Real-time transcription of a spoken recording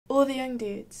All the Young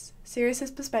Dudes,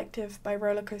 Sirius's Perspective by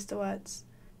Rollercosterwords.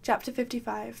 Chapter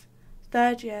 55,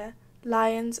 3rd Year,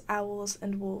 Lions, Owls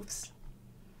and Wolves.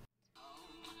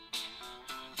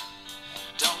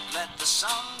 Don't let the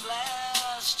sun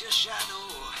blast your shadow.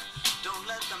 Don't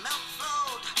let the milk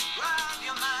float grab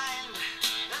your mind.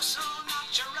 They're so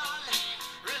natural,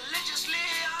 religiously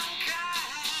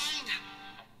unkind.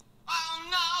 Oh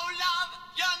no, love,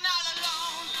 you're not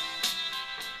alone.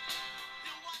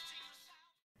 You're watching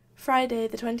yourself. Friday,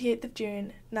 the 28th of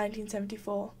June,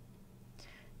 1974.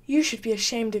 You should be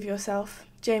ashamed of yourself,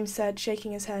 James said,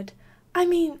 shaking his head. I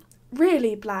mean,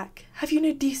 really, Black, have you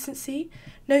no decency?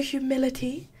 No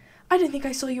humility? I don't think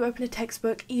I saw you open a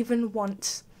textbook even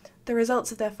once. The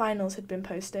results of their finals had been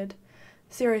posted.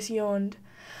 Sirius yawned.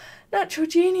 Natural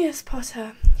genius,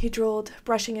 Potter, he drawled,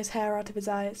 brushing his hair out of his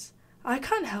eyes. I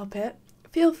can't help it.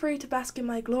 Feel free to bask in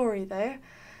my glory, though.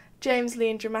 James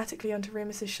leaned dramatically onto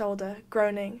Remus's shoulder,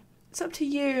 groaning. It's up to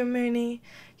you, Mooney.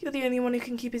 You're the only one who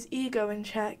can keep his ego in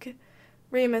check.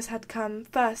 Remus had come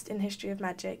first in History of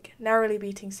Magic, narrowly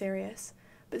beating Sirius,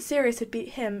 but Sirius had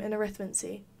beat him in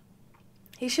arithmancy.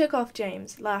 He shook off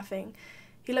James, laughing.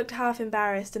 He looked half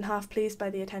embarrassed and half pleased by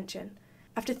the attention.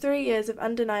 After 3 years of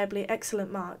undeniably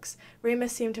excellent marks,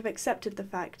 Remus seemed to have accepted the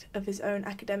fact of his own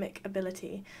academic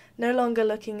ability, no longer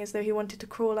looking as though he wanted to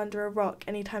crawl under a rock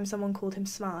any time someone called him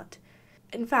smart.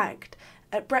 In fact,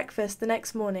 at breakfast the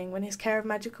next morning, when his Care of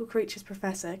Magical Creatures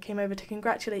professor came over to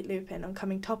congratulate Lupin on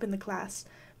coming top in the class,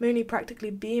 Mooney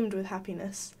practically beamed with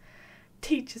happiness.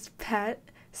 Teacher's pet,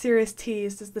 Sirius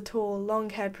teased as the tall,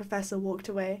 long-haired professor walked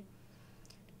away.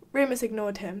 Remus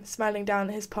ignored him, smiling down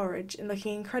at his porridge and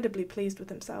looking incredibly pleased with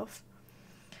himself.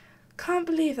 Can't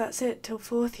believe that's it till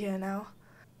 4th year now,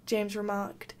 James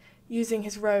remarked, using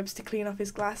his robes to clean off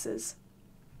his glasses.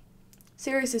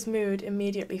 Sirius's mood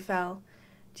immediately fell.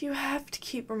 Do you have to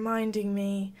keep reminding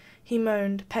me? He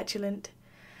moaned, petulant.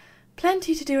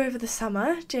 Plenty to do over the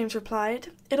summer, James replied.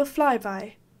 It'll fly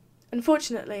by.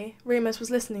 Unfortunately, Remus was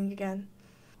listening again.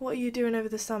 What are you doing over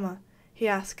the summer? He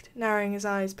asked, narrowing his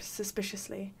eyes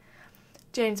suspiciously.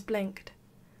 James blinked.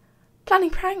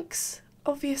 Planning pranks,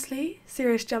 obviously,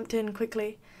 Sirius jumped in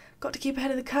quickly. Got to keep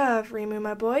ahead of the curve, Remu,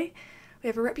 my boy. We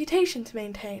have a reputation to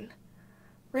maintain.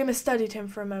 Remus studied him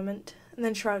for a moment, and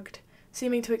then shrugged,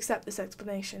 seeming to accept this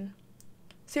explanation.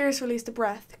 Sirius released a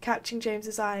breath, catching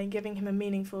James's eye and giving him a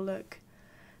meaningful look.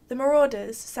 The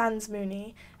Marauders, sans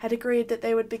Mooney, had agreed that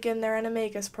they would begin their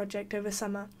Animagus project over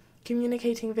summer,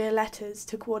 communicating via letters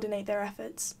to coordinate their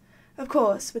efforts. Of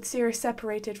course, with Sirius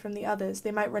separated from the others,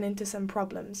 they might run into some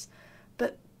problems,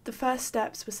 but the first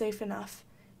steps were safe enough,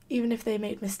 even if they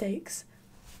made mistakes.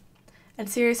 And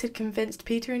Sirius had convinced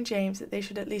Peter and James that they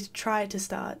should at least try to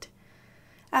start.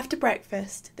 After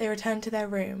breakfast, they returned to their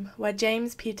room, where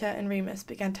James, Peter, and Remus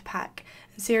began to pack,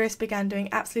 and Sirius began doing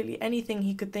absolutely anything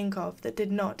he could think of that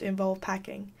did not involve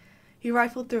packing. He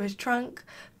rifled through his trunk,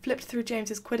 flipped through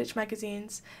James's Quidditch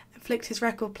magazines, and flicked his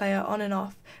record player on and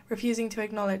off, refusing to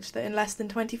acknowledge that in less than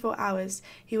 24 hours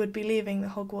he would be leaving the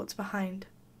Hogwarts behind.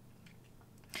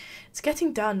 It's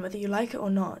getting done, whether you like it or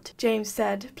not, James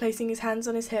said, placing his hands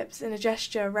on his hips in a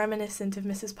gesture reminiscent of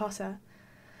Mrs. Potter.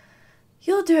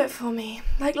 You'll do it for me,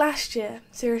 like last year,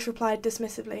 Sirius replied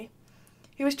dismissively.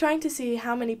 He was trying to see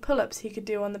how many pull-ups he could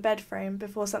do on the bed frame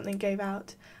before something gave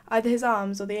out, either his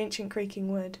arms or the ancient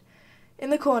creaking wood.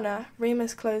 In the corner,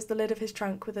 Remus closed the lid of his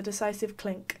trunk with a decisive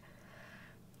clink.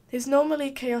 His normally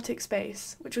chaotic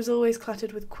space, which was always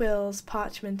cluttered with quills,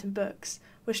 parchment, and books,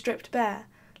 was stripped bare,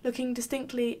 looking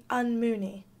distinctly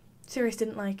un-Mooney. Sirius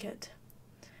didn't like it.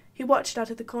 He watched out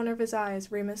of the corner of his eye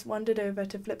as Remus wandered over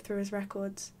to flip through his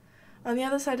records. On the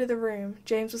other side of the room,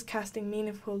 James was casting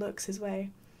meaningful looks his way.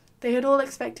 They had all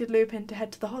expected Lupin to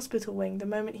head to the hospital wing the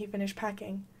moment he finished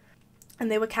packing,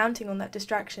 and they were counting on that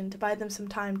distraction to buy them some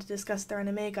time to discuss their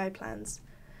Animagi plans.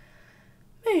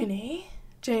 Mooney,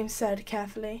 James said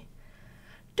carefully,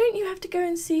 don't you have to go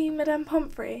and see Madame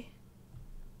Pomfrey?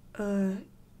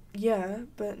 Yeah,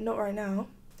 but not right now.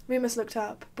 Remus looked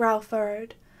up, brow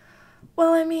furrowed.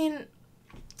 Well, I mean,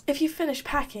 if you've finished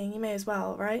packing, you may as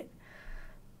well, right?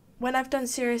 When I've done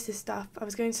Sirius's stuff, I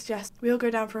was going to suggest we all go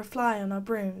down for a fly on our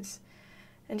brooms.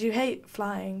 And you hate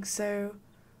flying, so...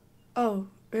 Oh,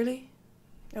 really?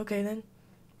 Okay, then.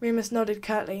 Remus nodded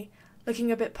curtly,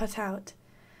 looking a bit put out.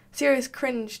 Sirius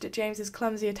cringed at James's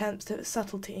clumsy attempts at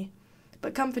subtlety,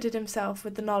 but comforted himself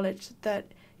with the knowledge that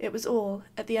it was all,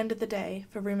 at the end of the day,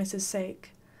 for Remus's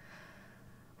sake.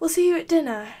 We'll see you at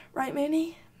dinner, right,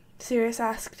 Mooney? Sirius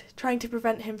asked, trying to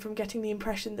prevent him from getting the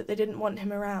impression that they didn't want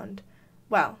him around.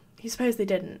 Well, he supposed they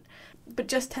didn't, but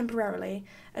just temporarily,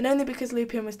 and only because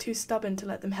Lupin was too stubborn to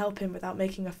let them help him without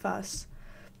making a fuss.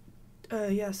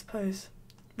 Yeah, I suppose,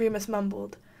 Remus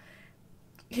mumbled.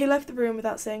 He left the room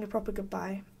without saying a proper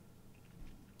goodbye.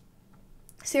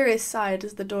 Sirius sighed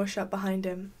as the door shut behind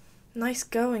him. Nice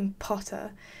going,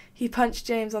 Potter. He punched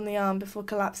James on the arm before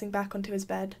collapsing back onto his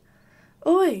bed.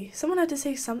 Oi, someone had to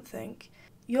say something.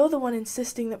 You're the one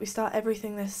insisting that we start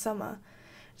everything this summer.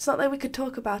 It's not like we could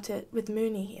talk about it with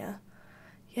Mooney here.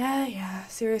 Yeah,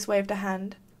 Sirius waved a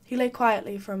hand. He lay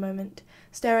quietly for a moment,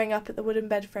 staring up at the wooden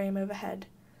bed frame overhead.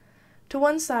 To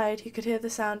one side he could hear the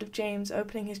sound of James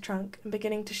opening his trunk and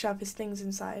beginning to shove his things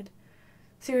inside.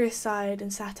 Sirius sighed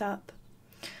and sat up.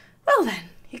 Well then,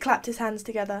 he clapped his hands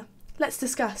together. Let's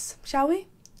discuss, shall we?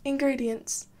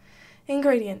 Ingredients,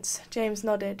 James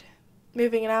nodded,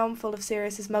 moving an armful of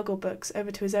Sirius's Muggle books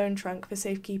over to his own trunk for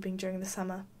safekeeping during the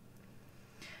summer.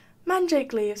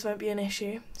 Mandrake leaves won't be an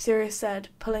issue, Sirius said,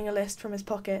 pulling a list from his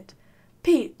pocket.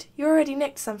 Pete, you already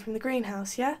nicked some from the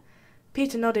greenhouse, yeah?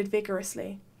 Peter nodded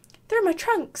vigorously. They're in my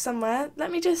trunk somewhere.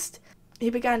 Let me just... He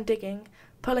began digging,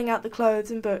 pulling out the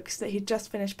clothes and books that he'd just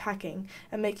finished packing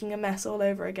and making a mess all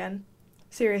over again.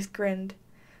 Sirius grinned.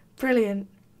 Brilliant.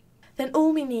 Then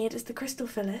all we need is the crystal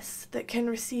Phyllis that can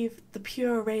receive the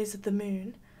pure rays of the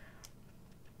moon.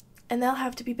 And they'll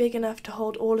have to be big enough to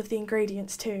hold all of the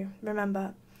ingredients too,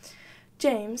 remember.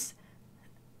 James,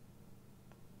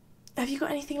 have you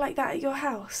got anything like that at your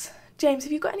house?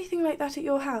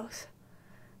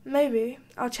 Maybe.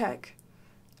 I'll check.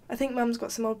 I think Mum's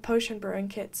got some old potion brewing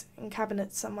kits in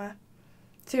cabinets somewhere.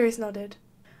 Sirius nodded.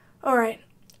 All right,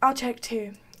 I'll check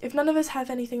too. If none of us have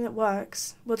anything that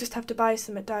works, we'll just have to buy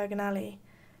some at Diagon Alley.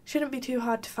 Shouldn't be too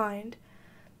hard to find.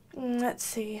 Let's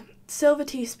see. Silver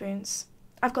teaspoons.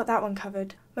 I've got that one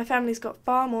covered. My family's got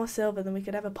far more silver than we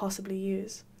could ever possibly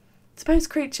use. Suppose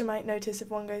Creature might notice if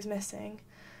one goes missing.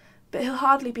 But he'll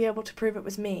hardly be able to prove it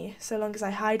was me, so long as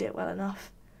I hide it well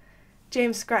enough.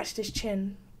 James scratched his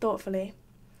chin, thoughtfully.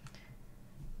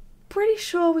 Pretty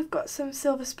sure we've got some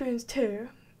silver spoons too.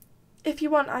 If you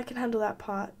want, I can handle that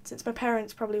part, since my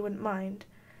parents probably wouldn't mind.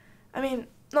 I mean,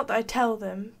 not that I'd tell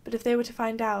them, but if they were to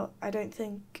find out, I don't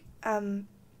think...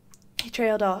 He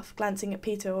trailed off, glancing at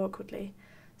Peter awkwardly.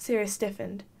 Sirius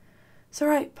stiffened. It's all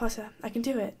right, Potter, I can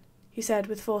do it, he said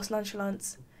with forced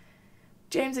nonchalance.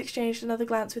 James exchanged another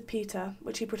glance with Peter,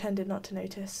 which he pretended not to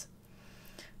notice.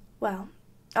 Well,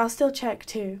 I'll still check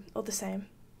too, all the same.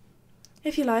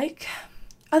 If you like.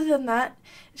 Other than that,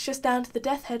 it's just down to the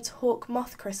Death Head's hawk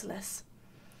moth chrysalis.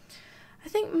 I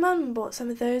think Mum bought some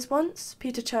of those once,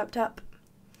 Peter chirped up.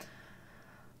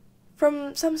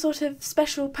 From some sort of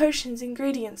special potions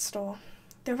ingredients store.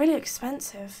 They're really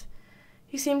expensive.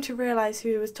 He seemed to realise who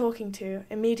he was talking to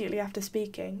immediately after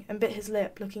speaking, and bit his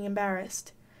lip, looking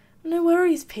embarrassed. No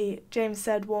worries, Pete, James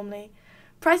said warmly.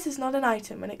 Price is not an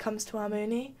item when it comes to our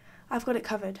Mooney. I've got it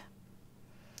covered.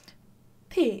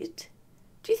 Pete,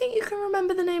 do you think you can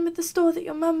remember the name of the store that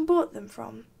your mum bought them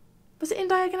from? Was it in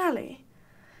Diagon Alley?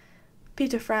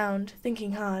 Peter frowned,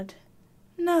 thinking hard.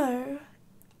 No,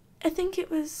 I think it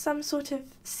was some sort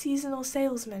of seasonal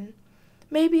salesman.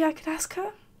 Maybe I could ask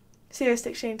her? Sirius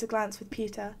exchanged a glance with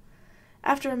Peter.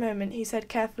 After a moment, he said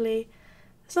carefully,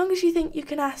 As long as you think you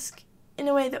can ask in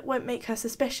a way that won't make her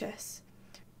suspicious.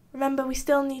 Remember, we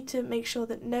still need to make sure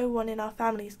that no one in our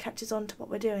families catches on to what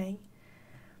we're doing.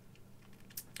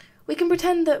 We can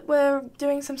pretend that we're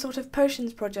doing some sort of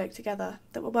potions project together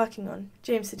that we're working on,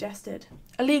 James suggested.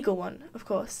 A legal one, of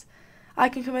course. I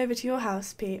can come over to your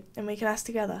house, Pete, and we can ask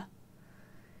together.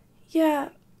 Yeah,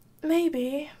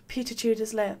 maybe, Peter chewed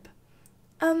his lip.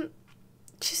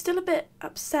 She's still a bit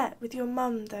upset with your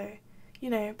mum, though, you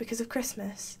know, because of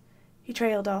Christmas. He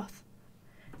trailed off.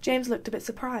 James looked a bit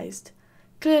surprised.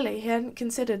 Clearly he hadn't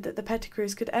considered that the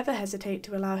Pettigrews could ever hesitate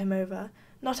to allow him over,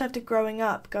 not after growing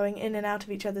up, going in and out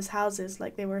of each other's houses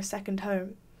like they were a second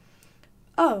home.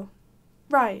 Oh,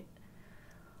 right.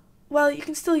 Well, you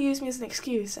can still use me as an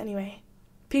excuse, anyway.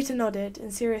 Peter nodded,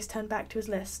 and Sirius turned back to his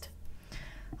list.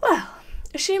 Well,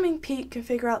 assuming Pete can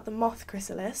figure out the moth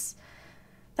chrysalis,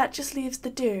 that just leaves the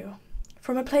dew,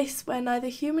 from a place where neither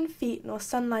human feet nor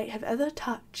sunlight have ever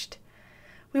touched.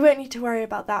 We won't need to worry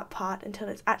about that part until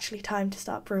it's actually time to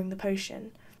start brewing the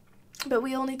potion. But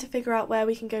we all need to figure out where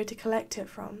we can go to collect it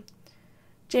from.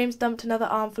 James dumped another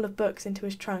armful of books into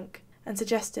his trunk and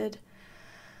suggested,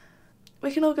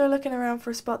 We can all go looking around for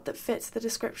a spot that fits the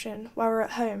description while we're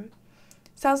at home.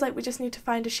 Sounds like we just need to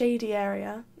find a shady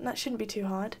area, and that shouldn't be too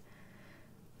hard.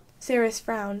 Sirius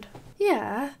frowned.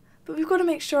 Yeah, but we've got to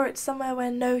make sure it's somewhere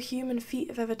where no human feet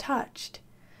have ever touched.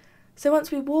 So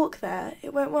once we walk there,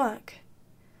 it won't work.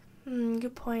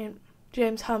 Good point,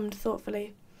 James hummed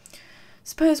thoughtfully.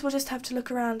 Suppose we'll just have to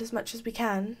look around as much as we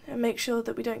can and make sure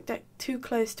that we don't get too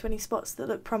close to any spots that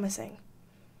look promising.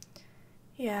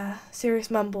 Yeah, Sirius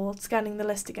mumbled, scanning the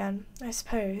list again. I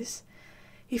suppose.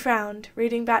 He frowned,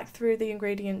 reading back through the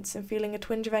ingredients and feeling a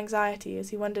twinge of anxiety as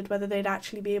he wondered whether they'd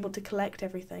actually be able to collect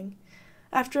everything.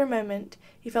 After a moment,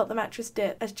 he felt the mattress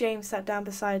dip as James sat down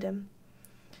beside him.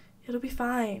 It'll be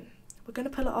fine. We're going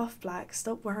to pull it off, Black.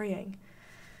 Stop worrying.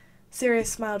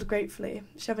 Sirius smiled gratefully,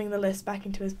 shoving the list back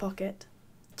into his pocket.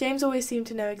 James always seemed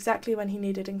to know exactly when he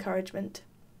needed encouragement.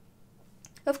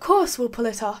 Of course we'll pull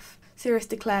it off, Sirius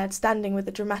declared, standing with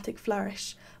a dramatic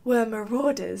flourish. We're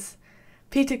marauders.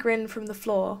 Peter grinned from the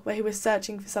floor, where he was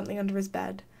searching for something under his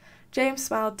bed. James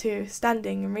smiled too,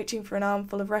 standing and reaching for an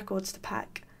armful of records to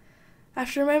pack.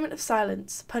 After a moment of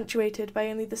silence, punctuated by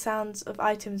only the sounds of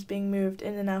items being moved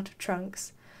in and out of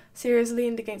trunks, Sirius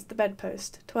leaned against the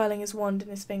bedpost, twirling his wand in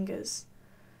his fingers.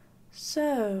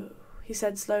 So, he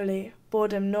said slowly,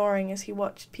 boredom gnawing as he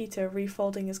watched Peter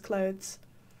refolding his clothes.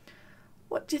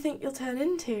 What do you think you'll turn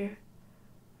into?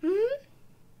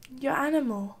 Your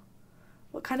animal.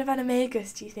 What kind of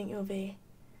animagus do you think you'll be?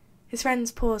 His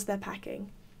friends paused their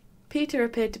packing. Peter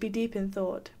appeared to be deep in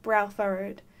thought, brow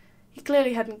furrowed. He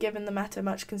clearly hadn't given the matter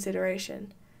much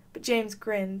consideration, but James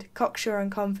grinned, cocksure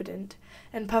and confident,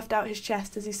 and puffed out his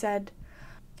chest as he said,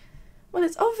 Well,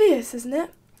 it's obvious, isn't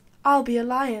it? I'll be a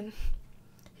lion.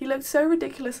 He looked so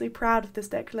ridiculously proud of this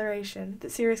declaration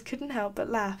that Sirius couldn't help but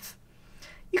laugh.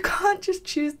 You can't just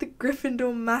choose the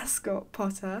Gryffindor mascot,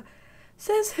 Potter.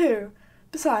 Says who?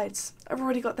 Besides, I've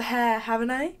already got the hair, haven't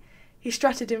I? He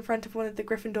strutted in front of one of the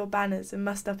Gryffindor banners and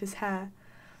mussed up his hair,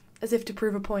 as if to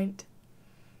prove a point.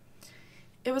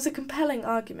 It was a compelling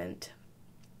argument.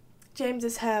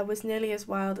 James's hair was nearly as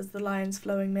wild as the lion's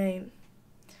flowing mane.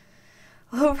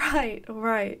 All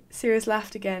right, Sirius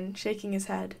laughed again, shaking his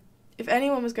head. If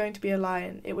anyone was going to be a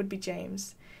lion, it would be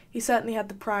James. He certainly had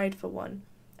the pride for one,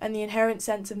 and the inherent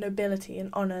sense of nobility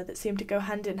and honour that seemed to go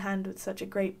hand in hand with such a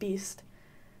great beast.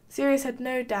 Sirius had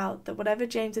no doubt that whatever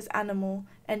James's animal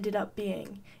ended up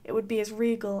being, it would be as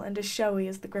regal and as showy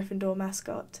as the Gryffindor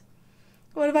mascot.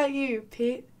 What about you,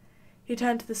 Pete? He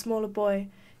turned to the smaller boy,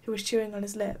 who was chewing on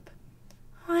his lip.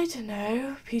 I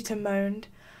dunno, Peter moaned.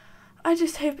 I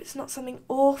just hope it's not something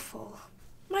awful.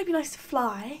 Might be nice to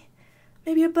fly.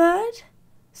 Maybe a bird?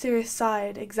 Sirius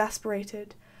sighed,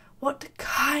 exasperated. What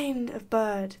kind of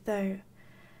bird, though?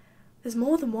 There's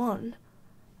more than one.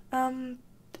 An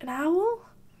owl?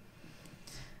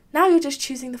 Now you're just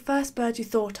choosing the first bird you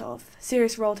thought of.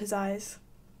 Sirius rolled his eyes.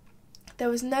 There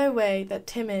was no way that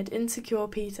timid, insecure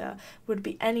Peter would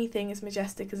be anything as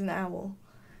majestic as an owl.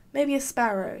 Maybe a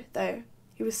sparrow, though.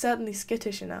 He was certainly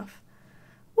skittish enough.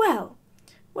 Well,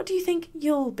 what do you think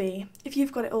you'll be, if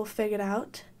you've got it all figured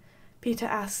out? Peter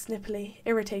asked snippily,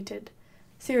 irritated.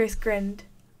 Sirius grinned.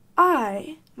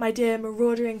 I, my dear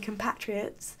maraudering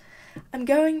compatriots, am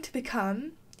going to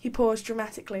become... He paused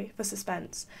dramatically for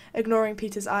suspense, ignoring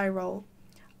Peter's eye roll.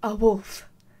 A wolf.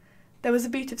 There was a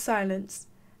beat of silence,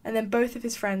 and then both of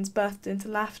his friends burst into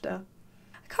laughter.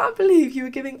 I can't believe you were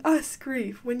giving us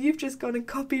grief when you've just gone and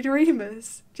copied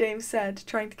Remus, James said,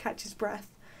 trying to catch his breath.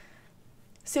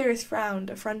 Sirius frowned,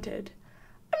 affronted.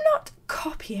 I'm not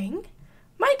copying.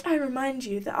 Might I remind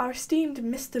you that our esteemed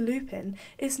Mr. Lupin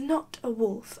is not a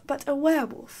wolf, but a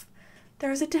werewolf.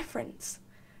 There is a difference.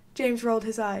 James rolled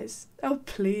his eyes. Oh,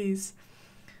 please.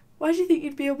 Why do you think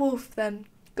you'd be a wolf, then?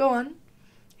 Go on.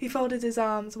 He folded his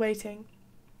arms, waiting.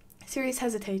 Sirius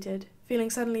hesitated, feeling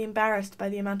suddenly embarrassed by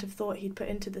the amount of thought he'd put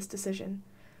into this decision.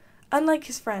 Unlike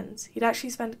his friends, he'd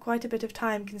actually spent quite a bit of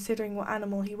time considering what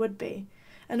animal he would be,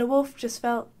 and a wolf just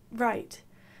felt right.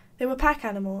 They were pack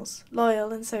animals,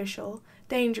 loyal and social,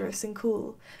 dangerous and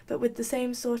cool, but with the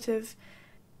same sort of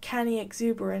canny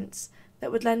exuberance that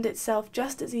would lend itself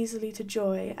just as easily to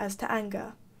joy as to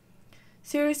anger.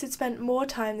 Sirius had spent more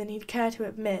time than he'd care to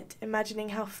admit imagining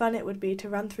how fun it would be to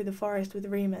run through the forest with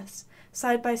Remus,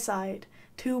 side by side,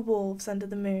 two wolves under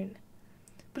the moon.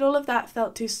 But all of that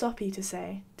felt too soppy to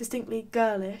say, distinctly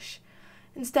girlish.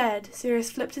 Instead,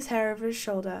 Sirius flipped his hair over his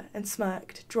shoulder and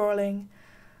smirked, drawling,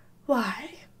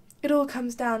 Why, it all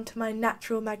comes down to my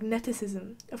natural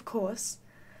magneticism, of course.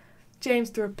 James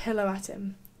threw a pillow at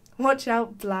him. Watch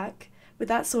out, Black. With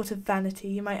that sort of vanity,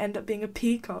 you might end up being a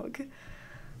peacock.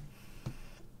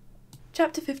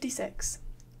 Chapter 56.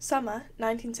 Summer,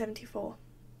 1974.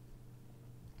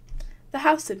 The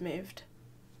house had moved.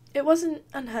 It wasn't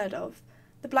unheard of.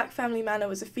 The Black family manor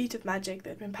was a feat of magic that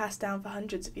had been passed down for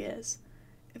hundreds of years.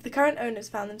 If the current owners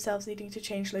found themselves needing to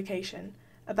change location,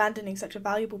 abandoning such a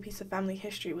valuable piece of family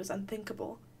history was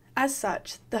unthinkable. As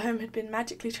such, the home had been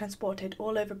magically transported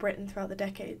all over Britain throughout the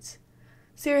decades.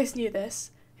 Sirius knew this.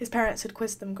 His parents had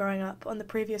quizzed them growing up on the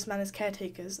previous manor's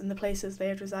caretakers and the places they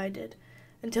had resided,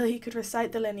 until he could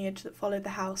recite the lineage that followed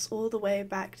the house all the way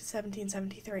back to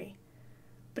 1773.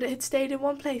 But it had stayed in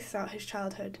one place throughout his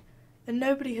childhood, and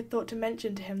nobody had thought to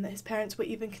mention to him that his parents were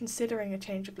even considering a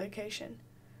change of location.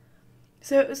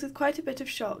 So it was with quite a bit of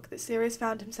shock that Sirius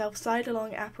found himself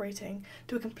side-along apparating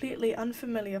to a completely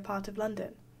unfamiliar part of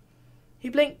London. He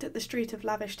blinked at the street of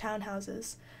lavish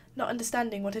townhouses, not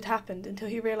understanding what had happened until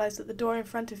he realised that the door in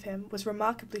front of him was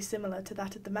remarkably similar to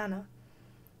that of the manor.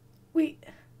 We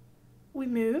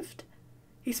moved?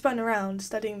 He spun around,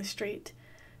 studying the street,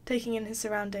 taking in his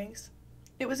surroundings.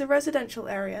 It was a residential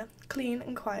area, clean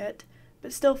and quiet,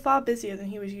 but still far busier than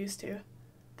he was used to.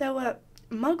 There were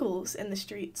muggles in the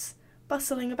streets,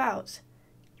 bustling about.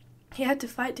 He had to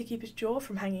fight to keep his jaw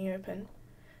from hanging open.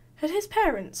 Had his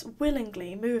parents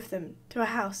willingly moved them to a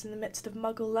house in the midst of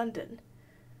Muggle London?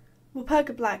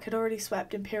 Walpurga Black had already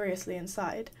swept imperiously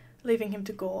inside, leaving him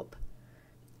to gawp.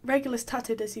 Regulus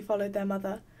tutted as he followed their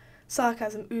mother,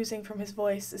 sarcasm oozing from his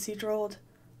voice as he drawled,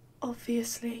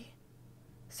 "Obviously."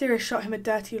 Sirius shot him a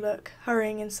dirty look,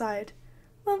 hurrying inside.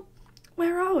 "Well,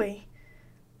 where are we?"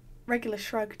 Regulus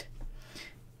shrugged.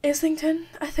 "Islington,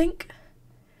 I think.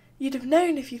 You'd have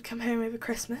known if you'd come home over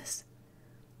Christmas."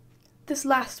 This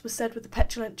last was said with a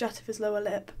petulant jut of his lower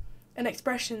lip, an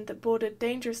expression that bordered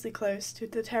dangerously close to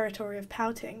the territory of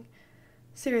pouting.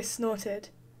 Sirius snorted.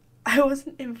 "I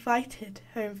wasn't invited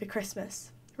home for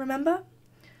Christmas, remember?"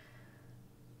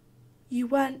 "You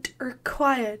weren't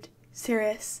required,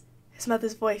 Sirius." His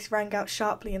mother's voice rang out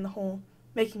sharply in the hall,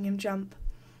 making him jump.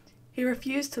 He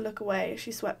refused to look away as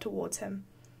she swept towards him,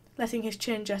 letting his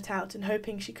chin jut out and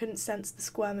hoping she couldn't sense the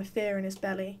squirm of fear in his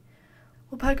belly.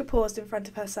 Walpurga paused in front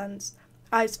of her sons,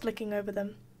 eyes flicking over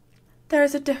them. "There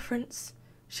is a difference."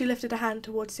 She lifted a hand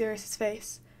towards Sirius's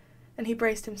face, and he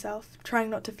braced himself, trying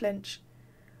not to flinch.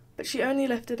 But she only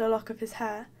lifted a lock of his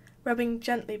hair, rubbing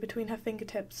gently between her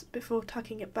fingertips before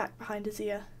tucking it back behind his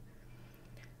ear.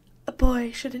 "A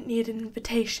boy shouldn't need an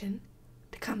invitation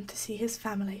to come to see his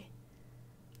family."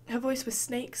 Her voice was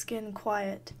snakeskin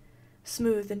quiet,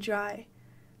 smooth and dry.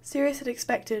 Sirius had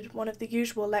expected one of the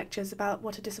usual lectures about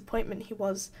what a disappointment he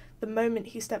was the moment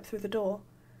he stepped through the door,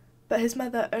 but his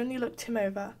mother only looked him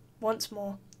over, once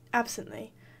more,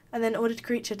 absently, and then ordered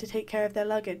Creature to take care of their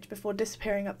luggage before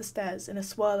disappearing up the stairs in a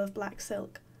swirl of black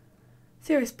silk.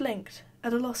 Sirius blinked,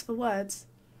 at a loss for words.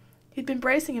 He'd been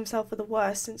bracing himself for the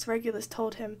worst since Regulus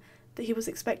told him that he was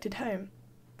expected home,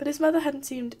 but his mother hadn't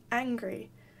seemed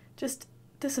angry, just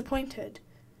disappointed,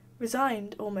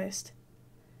 resigned almost.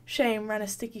 Shame ran a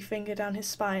sticky finger down his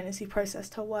spine as he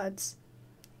processed her words.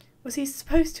 Was he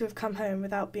supposed to have come home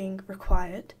without being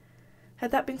required?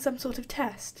 Had that been some sort of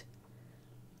test?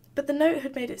 But the note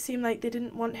had made it seem like they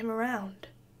didn't want him around,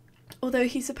 although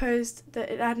he supposed that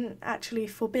it hadn't actually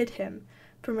forbid him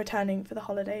from returning for the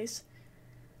holidays.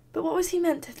 But what was he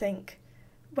meant to think,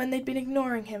 when they'd been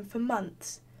ignoring him for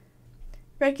months?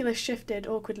 Regulus shifted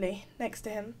awkwardly next to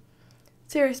him.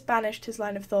 Sirius banished his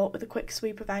line of thought with a quick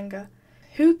sweep of anger.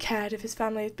 Who cared if his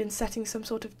family had been setting some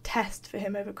sort of test for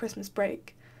him over Christmas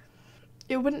break?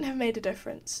 It wouldn't have made a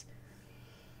difference.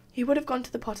 He would have gone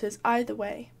to the Potters either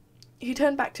way. He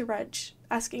turned back to Reg,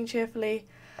 asking cheerfully,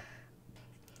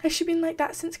 "Has she been like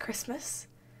that since Christmas?"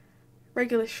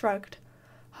 Regulus shrugged,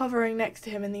 hovering next to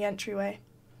him in the entryway.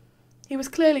 He was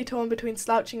clearly torn between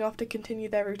slouching off to continue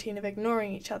their routine of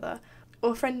ignoring each other,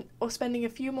 or spending a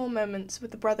few more moments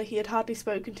with the brother he had hardly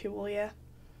spoken to all year.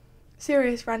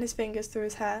 Sirius ran his fingers through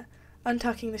his hair,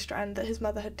 untucking the strand that his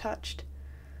mother had touched.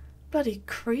 "Bloody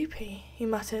creepy," he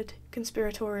muttered,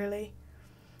 conspiratorially.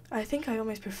 "I think I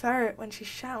almost prefer it when she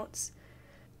shouts."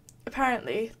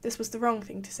 Apparently, this was the wrong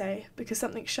thing to say, because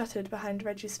something shuttered behind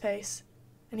Reg's face,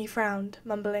 and he frowned,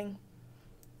 mumbling,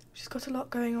 "She's got a lot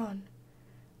going on."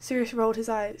 Sirius rolled his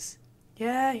eyes.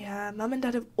 Yeah, Mum and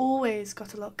Dad have always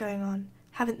got a lot going on,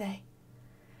 haven't they?"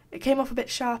 It came off a bit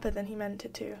sharper than he meant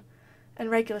it to, and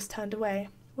Regulus turned away.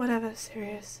 "Whatever,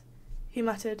 Sirius," he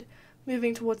muttered,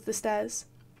 moving towards the stairs.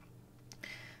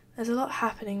 "There's a lot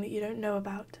happening that you don't know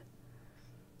about."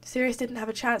 Sirius didn't have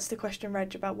a chance to question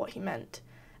Reg about what he meant,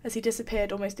 as he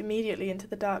disappeared almost immediately into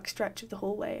the dark stretch of the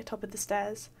hallway atop of the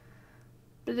stairs.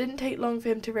 But it didn't take long for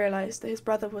him to realise that his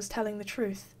brother was telling the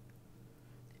truth.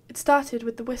 It started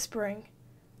with the whispering.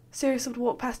 Sirius would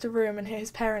walk past a room and hear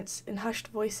his parents in hushed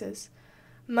voices,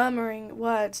 murmuring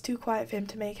words too quiet for him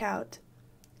to make out.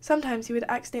 Sometimes he would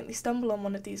accidentally stumble on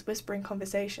one of these whispering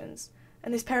conversations,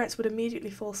 and his parents would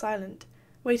immediately fall silent,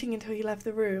 waiting until he left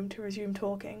the room to resume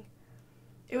talking.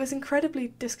 It was incredibly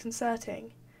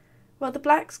disconcerting. While the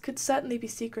Blacks could certainly be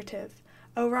secretive,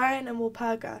 Orion and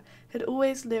Walpurga had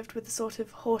always lived with a sort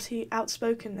of haughty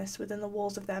outspokenness within the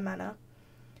walls of their manor.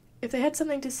 If they had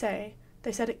something to say,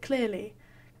 they said it clearly,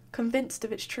 convinced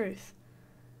of its truth.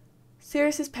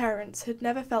 Sirius's parents had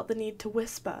never felt the need to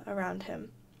whisper around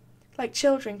him, like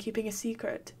children keeping a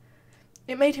secret.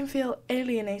 It made him feel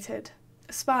alienated,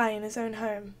 a spy in his own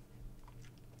home.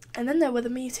 And then there were the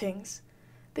meetings.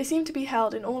 They seemed to be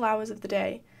held in all hours of the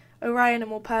day. Orion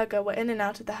and Walpurga were in and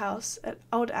out of the house at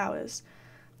odd hours,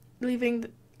 leaving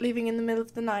in the middle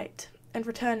of the night and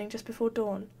returning just before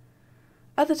dawn.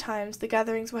 Other times the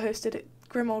gatherings were hosted at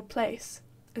Grimold Place,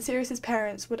 and Sirius's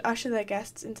parents would usher their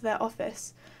guests into their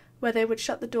office, where they would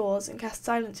shut the doors and cast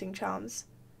silencing charms.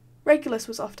 Regulus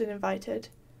was often invited.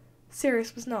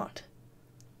 Sirius was not.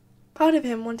 Part of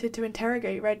him wanted to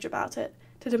interrogate Reg about it,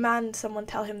 to demand someone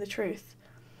tell him the truth.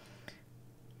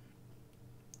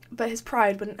 But his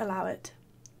pride wouldn't allow it.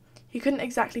 He couldn't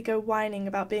exactly go whining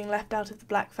about being left out of the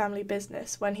Black family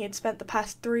business when he had spent the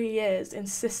past 3 years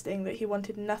insisting that he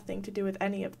wanted nothing to do with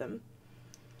any of them.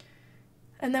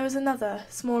 And there was another,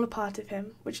 smaller part of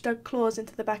him which dug claws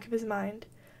into the back of his mind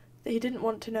that he didn't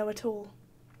want to know at all.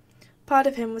 Part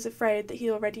of him was afraid that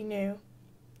he already knew.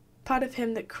 Part of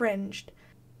him that cringed,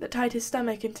 that tied his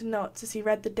stomach into knots as he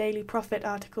read the Daily Prophet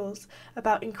articles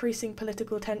about increasing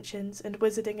political tensions and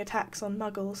wizarding attacks on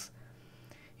muggles.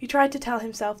 He tried to tell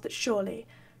himself that surely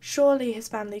his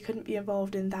family couldn't be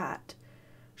involved in that.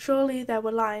 Surely there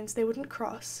were lines they wouldn't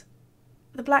cross.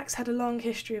 The Blacks had a long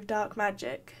history of dark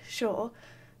magic, sure,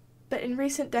 but in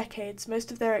recent decades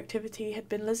most of their activity had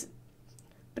been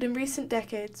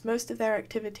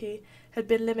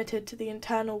limited to the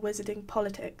internal wizarding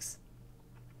politics.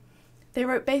 They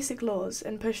wrote basic laws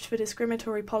and pushed for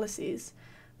discriminatory policies,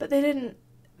 but he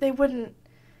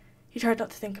tried not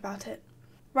to think about it.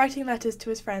 Writing letters to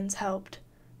his friends helped.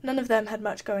 None of them had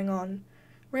much going on.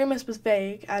 Remus was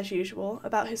vague, as usual,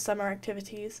 about his summer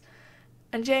activities,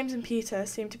 and James and Peter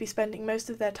seemed to be spending most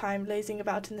of their time lazing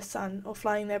about in the sun or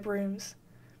flying their brooms.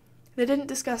 They didn't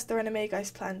discuss their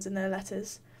Animagus plans in their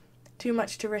letters. Too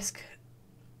much risk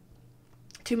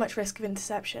of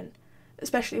interception,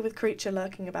 especially with Creature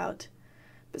lurking about.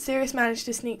 But Sirius managed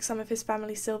to sneak some of his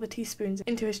family's silver teaspoons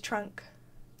into his trunk.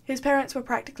 His parents were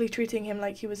practically treating him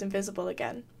like he was invisible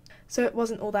again, so it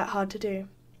wasn't all that hard to do.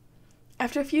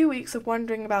 After a few weeks of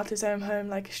wandering about his own home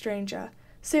like a stranger,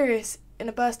 Sirius, in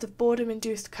a burst of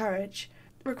boredom-induced courage,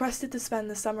 requested to spend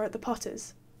the summer at the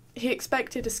Potters. He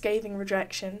expected a scathing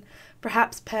rejection,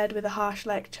 perhaps paired with a harsh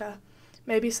lecture,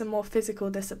 maybe some more physical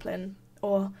discipline,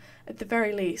 or, at the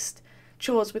very least,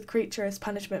 chores with Creature as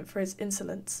punishment for his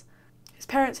insolence. His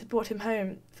parents had brought him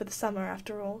home for the summer,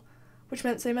 after all, which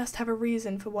meant they must have a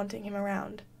reason for wanting him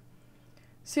around.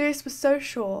 Sirius was so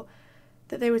sure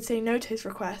that they would say no to his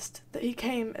request that he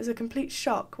came as a complete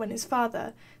shock when his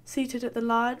father, seated at the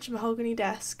large mahogany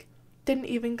desk, didn't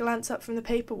even glance up from the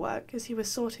paperwork as he was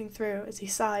sorting through as he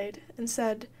sighed, and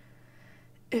said,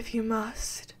 "If you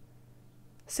must."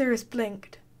 Sirius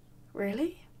blinked.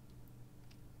 Really?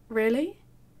 Really?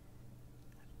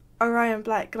 Orion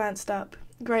Black glanced up,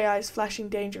 grey eyes flashing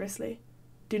dangerously.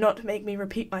 "Do not make me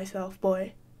repeat myself,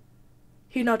 boy."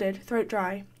 He nodded, throat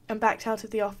dry, and backed out of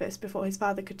the office before his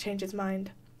father could change his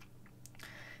mind.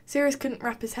 Sirius couldn't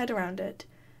wrap his head around it.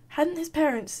 Hadn't his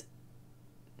parents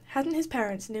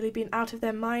nearly been out of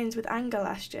their minds with anger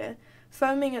last year,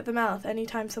 foaming at the mouth any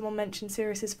time someone mentioned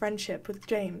Sirius's friendship with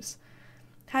James?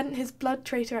 Hadn't his blood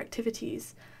traitor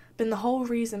activities been the whole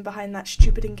reason behind that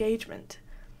stupid engagement?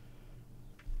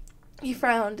 He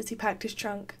frowned as he packed his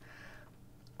trunk,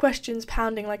 questions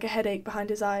pounding like a headache behind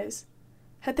his eyes.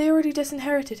 Had they already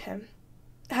disinherited him?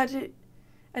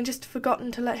 And just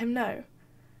forgotten to let him know?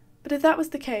 But if that was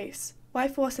the case, why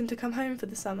force him to come home for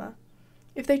the summer?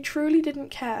 If they truly didn't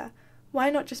care, why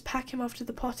not just pack him off to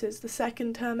the Potters the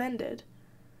second term ended?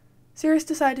 Sirius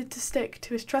decided to stick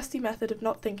to his trusty method of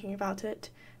not thinking about it,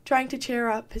 trying to cheer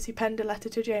up as he penned a letter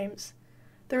to James.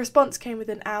 The response came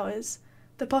within hours.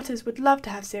 The Potters would love to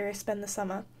have Sirius spend the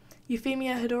summer.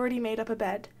 Euphemia had already made up a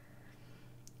bed.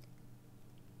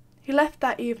 He left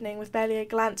that evening with barely a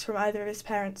glance from either of his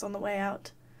parents on the way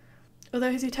out. Although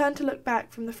as he turned to look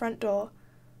back from the front door,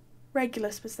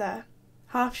 Regulus was there,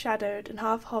 half-shadowed and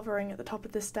half-hovering at the top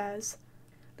of the stairs,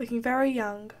 looking very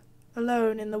young,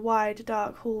 alone in the wide,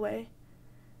 dark hallway.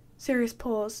 Sirius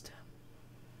paused.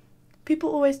 People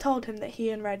always told him that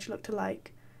he and Reg looked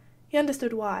alike. He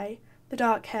understood why: the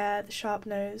dark hair, the sharp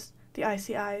nose, the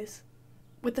icy eyes.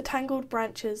 With the tangled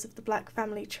branches of the Black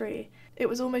family tree, it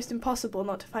was almost impossible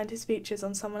not to find his features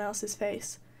on someone else's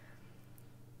face.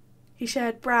 He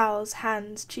shared brows,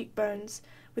 hands, cheekbones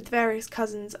with various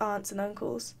cousins, aunts, and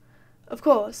uncles. Of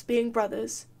course, being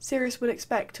brothers, Sirius would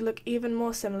expect to look even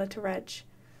more similar to Reg.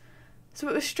 So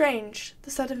it was strange, the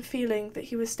sudden feeling that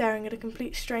he was staring at a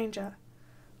complete stranger.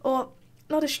 Or,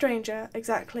 not a stranger,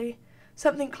 exactly.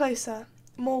 Something closer,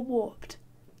 more warped.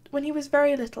 When he was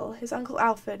very little, his Uncle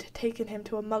Alfred had taken him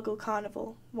to a Muggle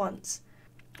carnival, once,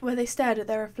 where they stared at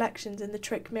their reflections in the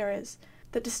trick mirrors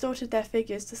that distorted their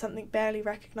figures to something barely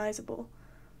recognisable.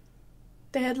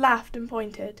 They had laughed and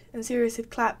pointed, and Sirius had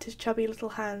clapped his chubby little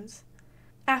hands.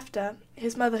 After,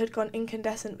 his mother had gone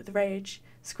incandescent with rage,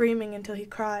 screaming until he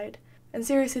cried, and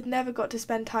Sirius had never got to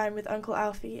spend time with Uncle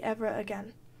Alfie ever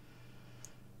again.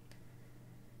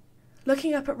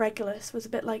 Looking up at Regulus was a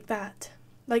bit like that,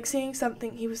 like seeing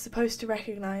something he was supposed to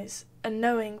recognise, and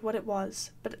knowing what it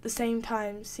was, but at the same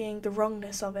time seeing the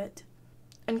wrongness of it,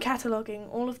 and cataloguing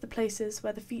all of the places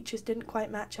where the features didn't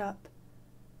quite match up.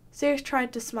 Sirius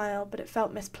tried to smile, but it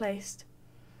felt misplaced.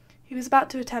 He was about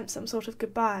to attempt some sort of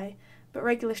goodbye, but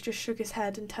Regulus just shook his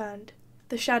head and turned.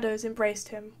 The shadows embraced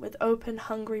him with open,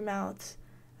 hungry mouths,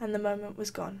 and the moment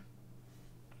was gone.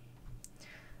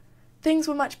 Things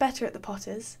were much better at the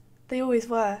Potters. They always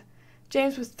were.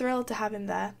 James was thrilled to have him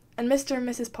there, and Mr. and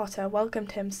Mrs. Potter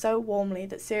welcomed him so warmly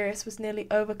that Sirius was nearly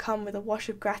overcome with a wash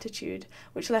of gratitude,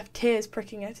 which left tears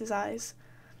pricking at his eyes.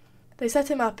 They set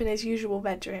him up in his usual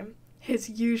bedroom,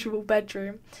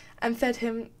 and fed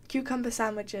him cucumber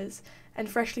sandwiches and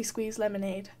freshly squeezed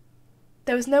lemonade.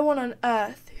 There was no one on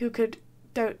earth who could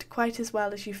dote quite as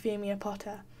well as Euphemia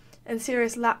Potter, and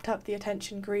Sirius lapped up the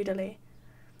attention greedily.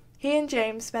 He and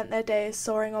James spent their days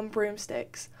soaring on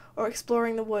broomsticks, or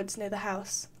exploring the woods near the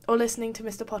house, or listening to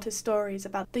Mr. Potter's stories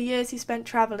about the years he spent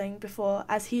travelling before,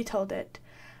 as he told it,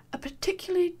 a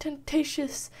particularly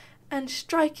tentacious and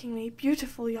strikingly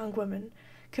beautiful young woman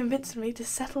convinced me to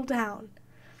settle down.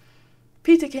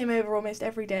 Peter came over almost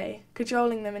every day,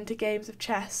 cajoling them into games of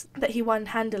chess that he won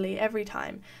handily every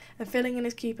time, and filling in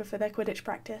his keeper for their Quidditch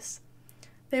practice.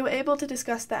 They were able to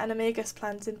discuss their animagus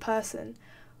plans in person,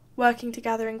 working to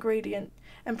gather ingredients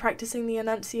and practicing the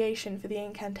enunciation for the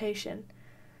incantation.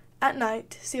 At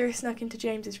night, Sirius snuck into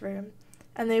James's room,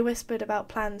 and they whispered about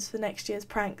plans for next year's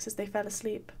pranks as they fell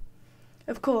asleep.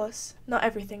 Of course, not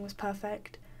everything was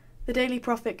perfect. The Daily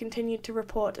Prophet continued to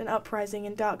report an uprising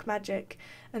in dark magic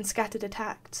and scattered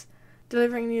attacks,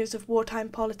 delivering news of wartime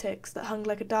politics that hung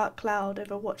like a dark cloud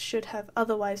over what should have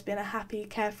otherwise been a happy,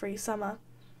 carefree summer.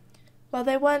 While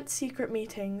there weren't secret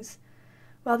meetings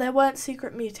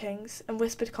and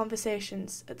whispered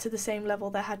conversations to the same level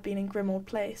there had been in Grimmauld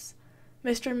Place,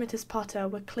 Mr. and Mrs. Potter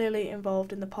were clearly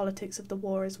involved in the politics of the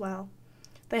war as well.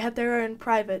 They had their own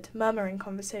private, murmuring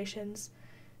conversations,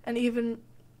 and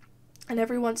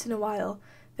every once in a while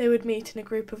they would meet in a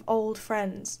group of old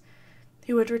friends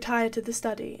who would retire to the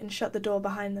study and shut the door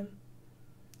behind them.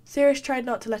 Sirius tried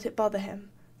not to let it bother him,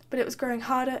 but it was growing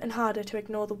harder and harder to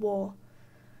ignore the war,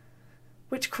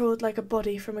 which crawled like a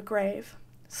body from a grave,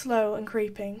 slow and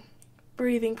creeping,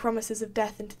 breathing promises of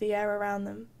death into the air around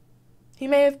them. He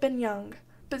may have been young,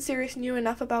 but Sirius knew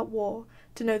enough about war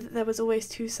to know that there was always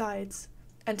two sides,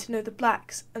 and to know the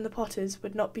Blacks and the Potters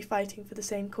would not be fighting for the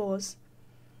same cause,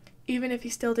 even if he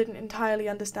still didn't entirely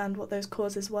understand what those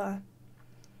causes were.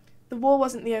 The war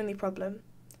wasn't the only problem.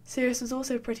 Sirius was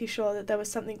also pretty sure that there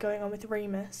was something going on with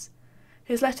Remus.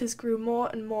 His letters grew more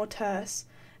and more terse,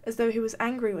 as though he was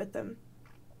angry with them,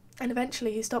 and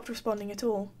eventually he stopped responding at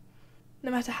all. No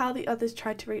matter how the others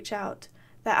tried to reach out,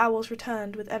 their owls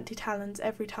returned with empty talons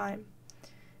every time.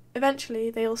 Eventually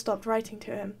they all stopped writing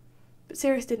to him, but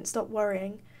Sirius didn't stop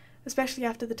worrying, especially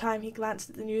after the time he glanced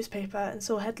at the newspaper and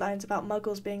saw headlines about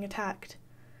Muggles being attacked.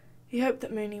 He hoped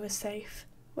that Moony was safe,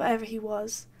 wherever he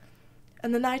was,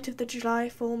 and the night of the July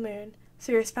full moon,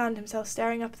 Sirius found himself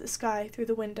staring up at the sky through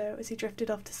the window as he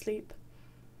drifted off to sleep.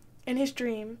 In his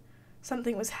dream,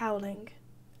 something was howling,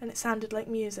 and it sounded like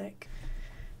music.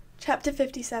 Chapter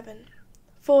 57.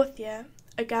 4th Year,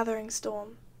 A Gathering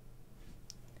Storm.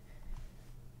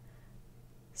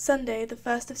 Sunday, the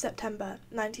 1st of September,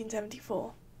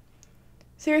 1974.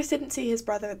 Sirius didn't see his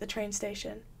brother at the train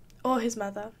station, or his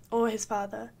mother, or his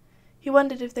father. He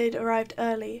wondered if they'd arrived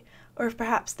early, or if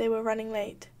perhaps they were running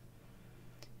late.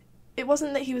 It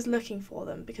wasn't that he was looking for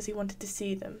them because he wanted to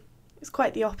see them. It was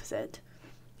quite the opposite.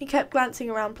 He kept glancing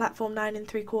around platform 9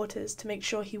 3/4 to make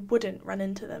sure he wouldn't run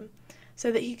into them,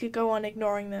 so that he could go on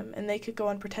ignoring them and they could go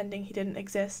on pretending he didn't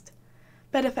exist.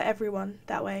 Better for everyone,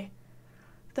 that way.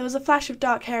 There was a flash of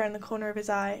dark hair in the corner of his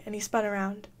eye, and he spun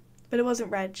around. But it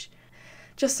wasn't Reg,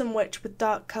 just some witch with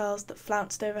dark curls that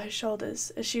flounced over her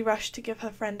shoulders as she rushed to give her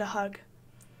friend a hug.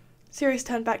 Sirius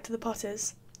turned back to the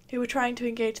Potters, who were trying to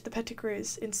engage the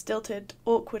Pettigrews in stilted,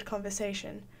 awkward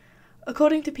conversation.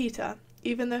 According to Peter,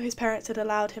 Even though his parents had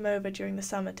allowed him over during the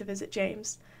summer to visit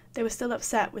James, they were still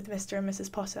upset with Mr. and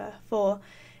Mrs. Potter for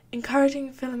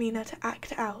encouraging Philomena to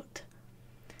act out.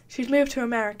 She'd moved to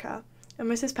America, and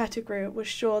Mrs. Pettigrew was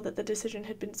sure that the decision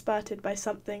had been spurred by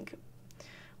something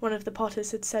one of the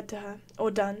Potters had said to her,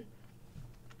 or done.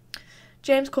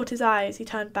 James caught his eye as he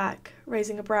turned back,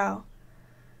 raising a brow.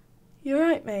 "You all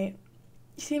right, mate?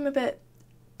 You seem a bit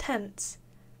tense."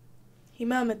 He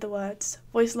murmured the words,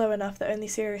 voice low enough that only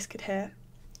Sirius could hear.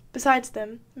 Besides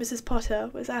them, Mrs.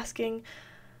 Potter was asking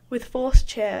with forced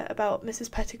cheer about Mrs.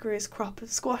 Pettigrew's crop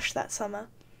of squash that summer.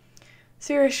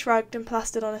 Sirius shrugged and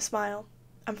plastered on a smile.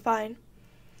 "I'm fine."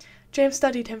 James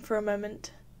studied him for a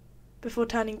moment, before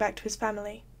turning back to his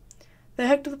family. They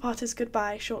hugged the Potters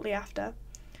goodbye shortly after.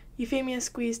 Euphemia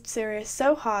squeezed Sirius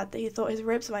so hard that he thought his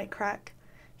ribs might crack.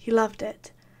 He loved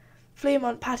it.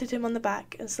 Fleamont patted him on the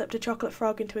back and slipped a chocolate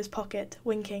frog into his pocket,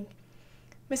 winking.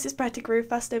 Mrs. Pettigrew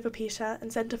fussed over Peter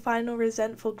and sent a final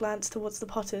resentful glance towards the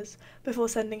Potters before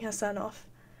sending her son off,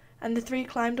 and the three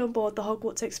climbed on board the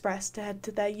Hogwarts Express to head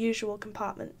to their usual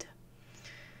compartment.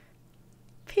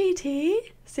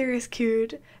 "Petey," Sirius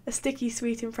cooed, a sticky,